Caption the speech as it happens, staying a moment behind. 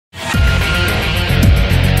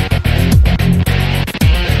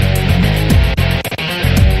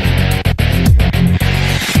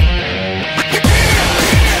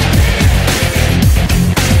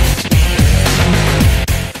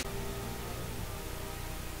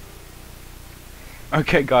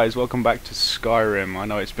Okay guys, welcome back to Skyrim. I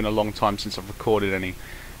know it's been a long time since I've recorded any.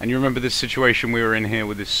 And you remember this situation we were in here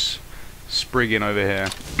with this Spriggan over here.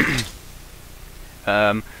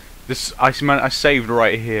 I saved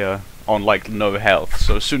right here on like no health.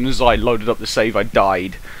 So as soon as I loaded up the save I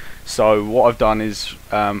died. So what I've done is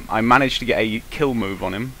I managed to get a kill move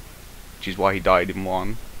on him, which is why he died in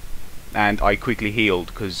one. And I quickly healed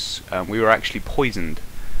because we were actually poisoned.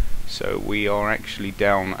 So we are actually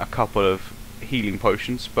down a couple of healing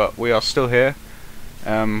potions, but we are still here.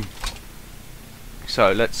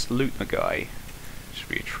 So let's loot the guy. Should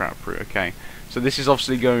be a trap route. Okay, so this is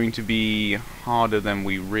obviously going to be harder than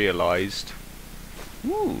we realized.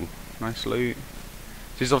 Ooh, nice loot.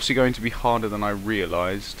 This is obviously going to be harder than I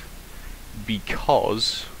realized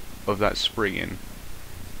because of that Spriggan.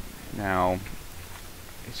 Now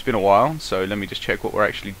it's been a while, so let me just check what we're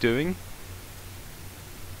actually doing.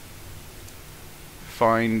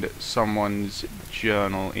 Find someone's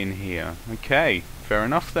journal in here. Okay, fair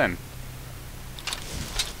enough then.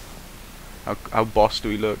 How boss do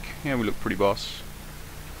we look? Yeah, we look pretty boss.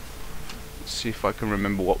 Let's see if I can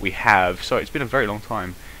remember what we have. Sorry, it's been a very long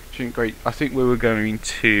time. Great. I think we were going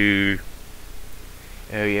to...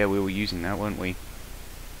 Oh yeah, we were using that, weren't we?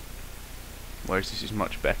 Whereas this is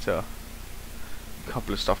much better. A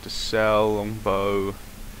couple of stuff to sell, longbow.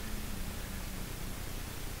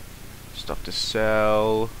 Stuff to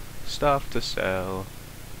sell. Stuff to sell.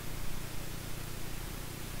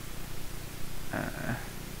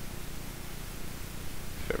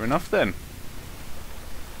 Fair enough then.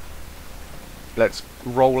 Let's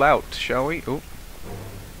roll out, shall we? Ooh.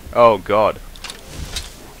 Oh god.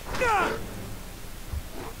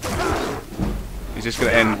 Is this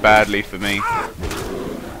going to end badly for me?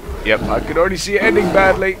 Yep, I can already see it ending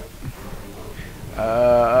badly.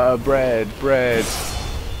 Bread.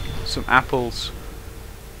 Some apples.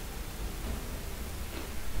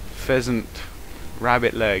 Pheasant.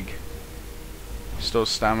 Rabbit leg. Restore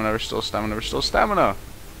stamina, restore stamina, restore stamina.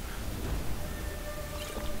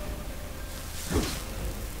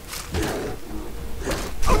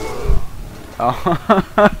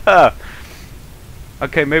 Oh.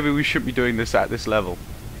 Okay, maybe we shouldn't be doing this at this level.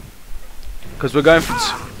 Because we're going for...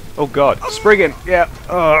 Oh god, Spriggan! Yeah!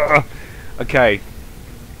 Okay.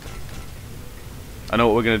 I know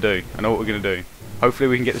what we're going to do. I know what we're going to do. Hopefully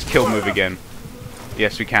we can get this kill move again.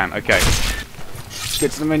 Yes, we can. Okay.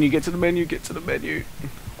 Get to the menu, get to the menu, get to the menu.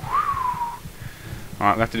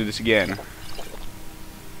 Alright, we have to do this again.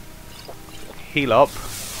 Heal up.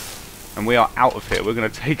 And we are out of here. We're going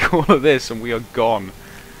to take all of this and we are gone.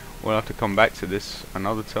 We'll have to come back to this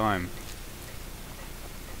another time.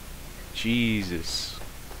 Jesus.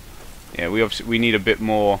 Yeah, we need a bit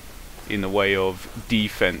more in the way of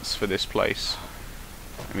defense for this place.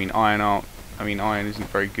 I mean, iron isn't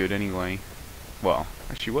very good anyway. Well,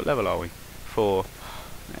 actually, what level are we? 4.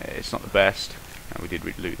 It's not the best. No, we did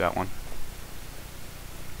loot that one.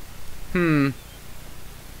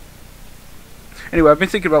 Anyway, I've been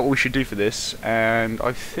thinking about what we should do for this, and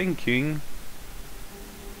I'm thinking...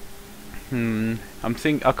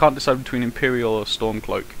 I can't decide between Imperial or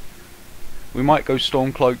Stormcloak. We might go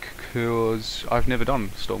Stormcloak, because I've never done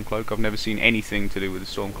Stormcloak. I've never seen anything to do with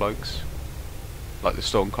the Stormcloaks. Like the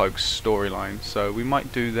Stormcloaks storyline, so we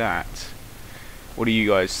might do that. What do you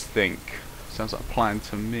guys think? Sounds like a plan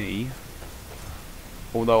to me.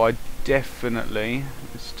 Although I definitely...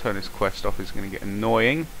 Let's turn this quest off, it's going to get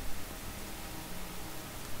annoying.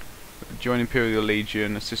 Join Imperial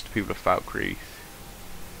Legion, assist the people of Falkreath.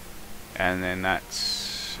 And then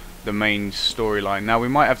that's the main storyline. Now we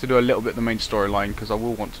might have to do a little bit of the main storyline because I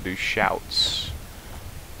will want to do shouts.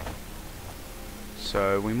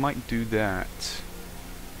 So we might do that.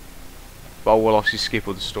 But we'll obviously skip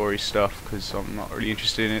all the story stuff because I'm not really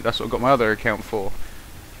interested in it. That's what I've got my other account for.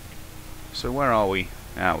 So where are we?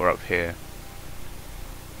 Ah, we're up here.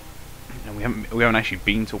 And we haven't actually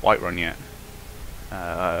been to Whiterun yet.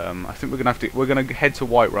 I think we're gonna head to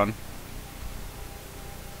Whiterun.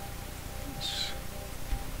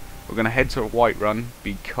 We're gonna head to Whiterun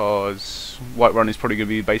because Whiterun is probably gonna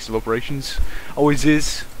be the base of operations. Always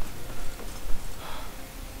is.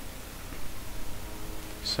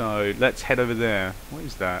 So let's head over there. What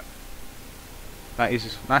is that?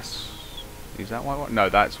 Is that Whiterun? No,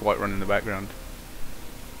 that's Whiterun in the background.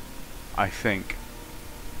 I think.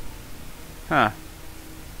 Huh.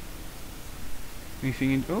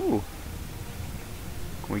 Anything in... Ooh.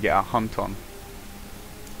 Can we get our hunt on?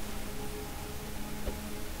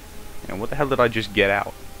 And what the hell did I just get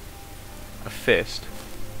out? A fist.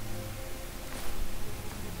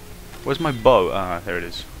 Where's my bow? Ah, there it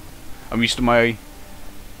is. I'm used to my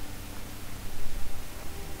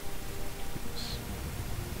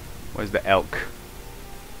Where's the elk?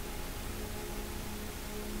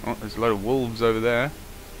 Oh, there's a load of wolves over there.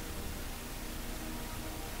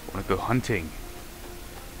 Wanna go hunting?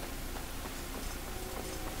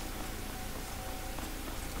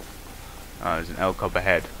 Oh, there's an elk up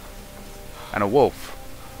ahead. And a wolf.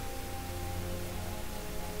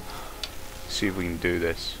 Let's see if we can do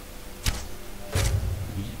this.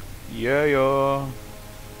 Yeah.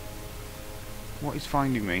 What is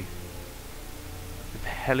finding me? What the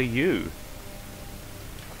hell are you?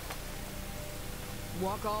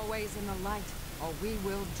 Walk always in the light, or we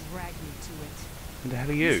will drag you to it. What the hell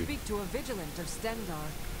are you? Speak to a vigilant of Stendar.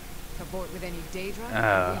 Abort with any Daedra,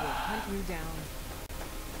 and we will hunt you down.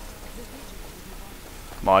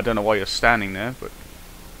 Well, I don't know why you're standing there, but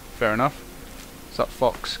fair enough. What's up,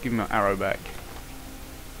 fox? Give me my arrow back.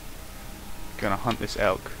 Gonna hunt this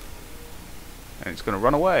elk. And it's gonna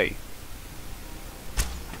run away.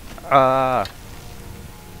 Ah.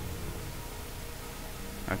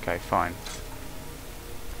 Okay, fine.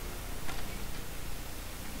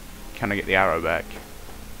 Can I get the arrow back?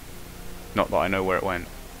 Not that I know where it went.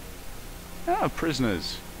 Ah,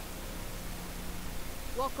 prisoners.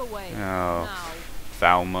 Walk away. Oh, Now.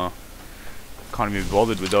 Thalma. Can't even be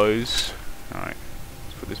bothered with those. Alright,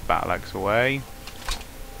 let's put this battle axe away.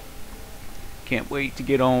 Can't wait to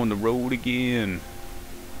get on the road again.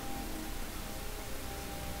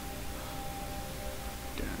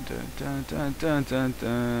 Dun dun dun dun dun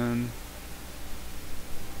dun.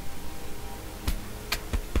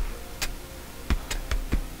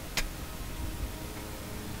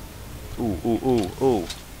 Ooh.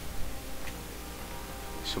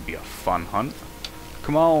 This will be a fun hunt.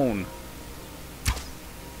 Come on.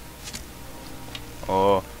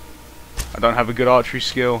 Oh, I don't have a good archery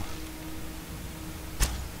skill.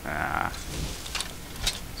 Ah,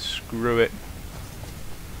 screw it.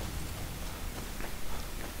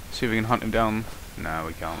 See if we can hunt him down. No,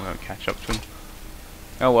 we can't. We won't catch up to him.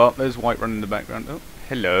 Oh well, there's Whiterun in the background. Oh,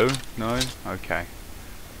 hello. No? Okay.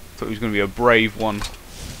 Thought he was going to be a brave one.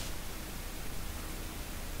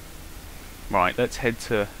 Right, let's head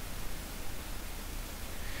to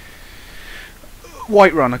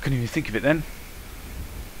Whiterun. I couldn't even think of it then.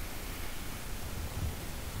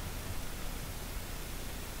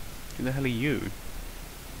 Who the hell are you?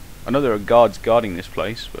 I know there are guards guarding this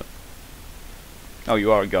place, but... Oh,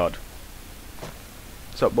 you are a guard.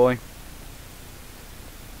 What's up, boy?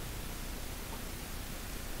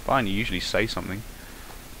 Fine, you usually say something.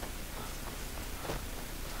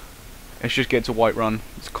 Let's just get to Whiterun.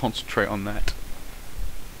 Let's concentrate on that.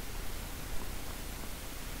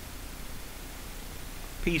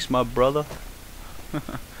 Peace, my brother.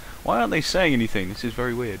 Why aren't they saying anything? This is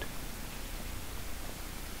very weird.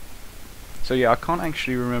 So yeah, I can't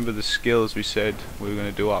actually remember the skills we said we were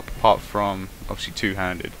going to do up, apart from obviously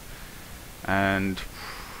two-handed. And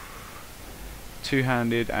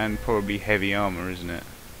two-handed and probably heavy armor, isn't it?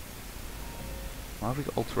 Why have we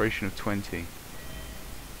got alteration of 20?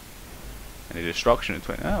 And a destruction of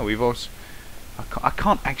 20. Oh, we've also... I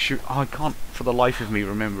can't for the life of me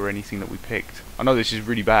remember anything that we picked. I know this is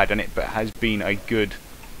really bad, and it but has been a good...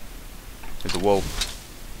 There's a wolf.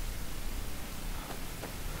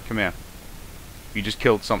 Come here. You just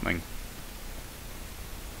killed something.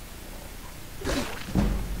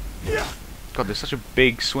 God, there's such a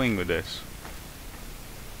big swing with this.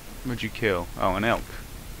 What'd you kill? Oh, an elk.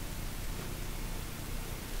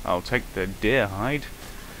 I'll take the deer hide.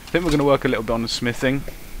 I think we're going to work a little bit on the smithing.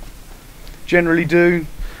 Generally do.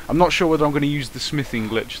 I'm not sure whether I'm going to use the smithing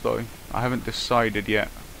glitch though. I haven't decided yet.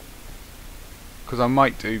 Because I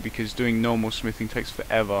might do, because doing normal smithing takes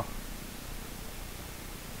forever.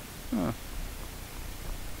 Huh.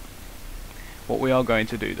 What we are going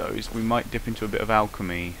to do though is we might dip into a bit of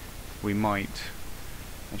alchemy. We might...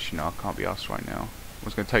 Actually no, I can't be asked right now. I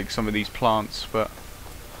was going to take some of these plants, but...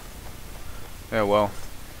 Yeah, well.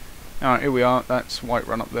 Alright, here we are. That's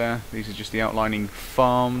Whiterun up there. These are just the outlining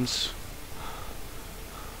farms.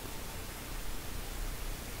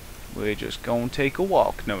 We're just going to take a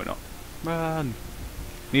walk. No, we're not. Run.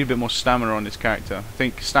 Need a bit more stamina on this character. I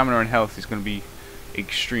think stamina and health is going to be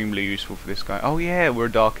extremely useful for this guy. Oh yeah, we're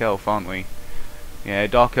a dark elf, aren't we? Yeah,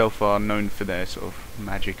 dark elf are known for their sort of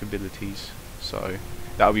magic abilities. So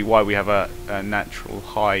that would be why we have a natural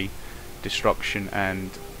high destruction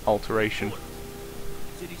and alteration.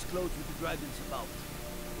 City's closed with the dragons about.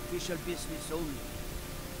 Official business only.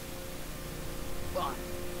 Fine.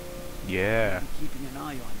 Yeah. I'm keeping an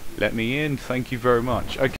eye on you. Let me in. Thank you very much. Okay.